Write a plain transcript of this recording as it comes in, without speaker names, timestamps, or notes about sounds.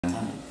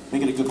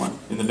Make it a good one.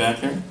 In the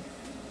back there?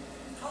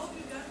 How have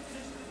you gotten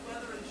conditions with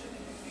weather and shouldn't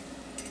you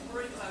be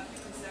worried about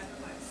human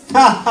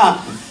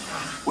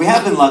sacrifice? We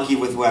have been lucky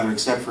with weather,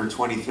 except for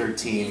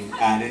 2013,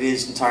 and it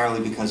is entirely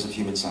because of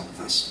human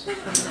sacrifice. Who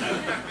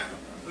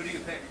do you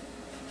pick?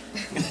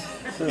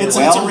 It's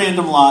a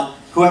random lot.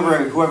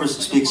 Whoever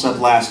speaks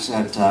up last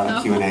at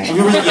Q&A. Have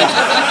you ever, yeah.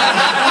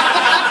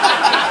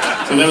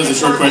 So that was a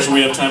short question.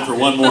 We have time for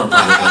one more,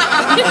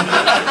 probably.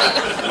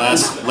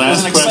 Last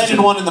There's an excited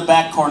question. one in the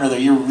back corner there.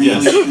 You're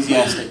really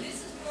enthusiastic. This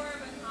is more of a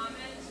comment.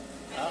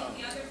 I think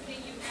the other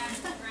thing you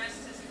have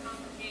addressed as a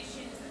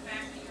complication is the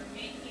fact that you're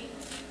making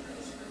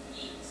cruise for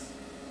geeks,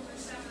 who are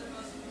some of the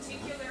most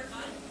particular,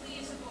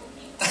 unpleasable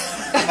people.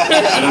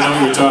 I don't know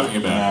what you're talking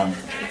about. I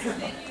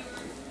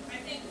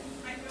think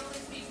I can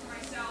only speak for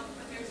myself,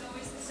 but there's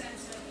always the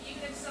sense of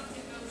even if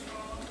something goes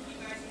wrong,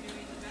 you guys are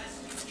doing the best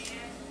you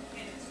can,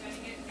 and it's going to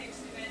get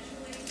fixed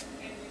eventually,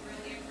 and we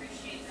really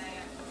appreciate that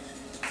effort.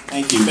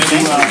 Thank you.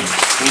 Thank you.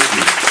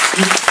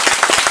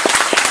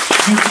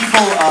 You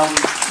people,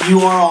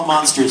 you are all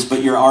monsters,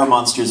 but you're our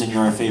monsters and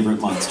you're our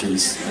favorite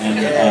monsters.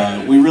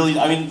 And we really,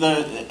 I mean,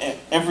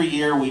 every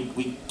year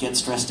we get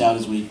stressed out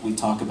as we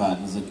talk about it.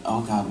 And it's like,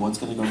 oh God, what's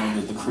going to go wrong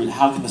with the cruise?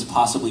 How can this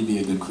possibly be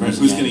a good cruise?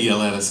 Who's going to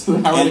yell at us? How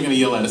are they going to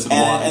yell at us and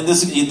why? And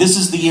this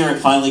is the year it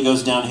finally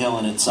goes downhill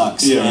and it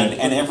sucks. Yeah, right.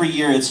 And every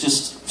year it's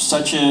just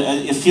such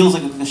a, it feels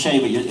like a cliche,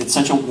 but it's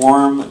such a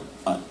warm,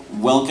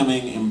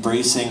 welcoming,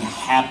 embracing,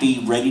 happy,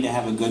 ready to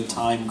have a good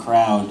time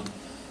crowd.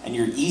 And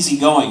you're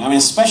easygoing. I mean,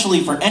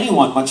 especially for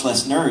anyone, much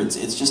less nerds.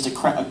 It's just a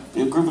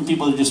group of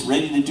people that are just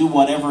ready to do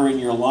whatever, and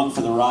you're along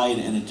for the ride,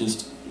 and it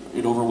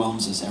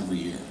overwhelms us every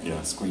year. Yeah.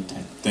 It's a great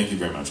time. Thank you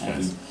very much,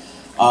 guys.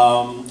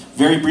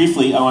 Very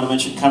briefly, I want to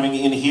mention coming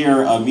in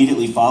here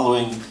immediately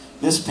following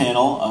this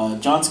panel,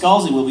 John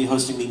Scalzi will be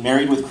hosting the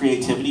Married with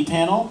Creativity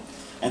panel,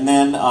 and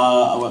then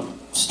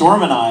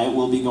Storm and I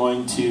will be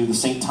going to the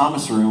St.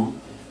 Thomas Room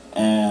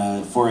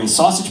for a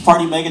Sausage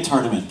Party Mega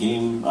Tournament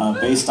game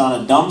based on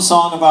a dumb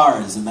song of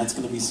ours, and that's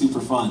going to be super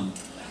fun.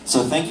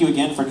 So thank you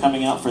again for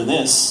coming out for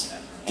this,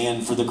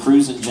 and for the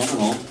cruise in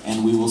general,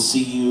 and we will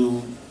see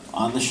you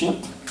on the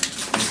ship.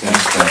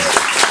 Thanks, guys.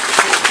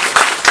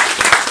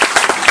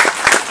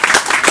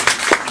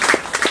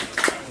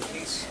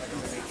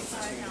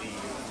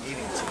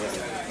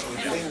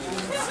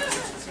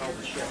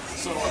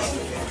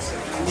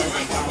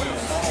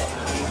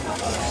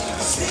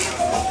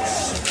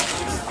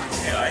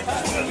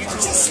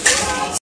 Just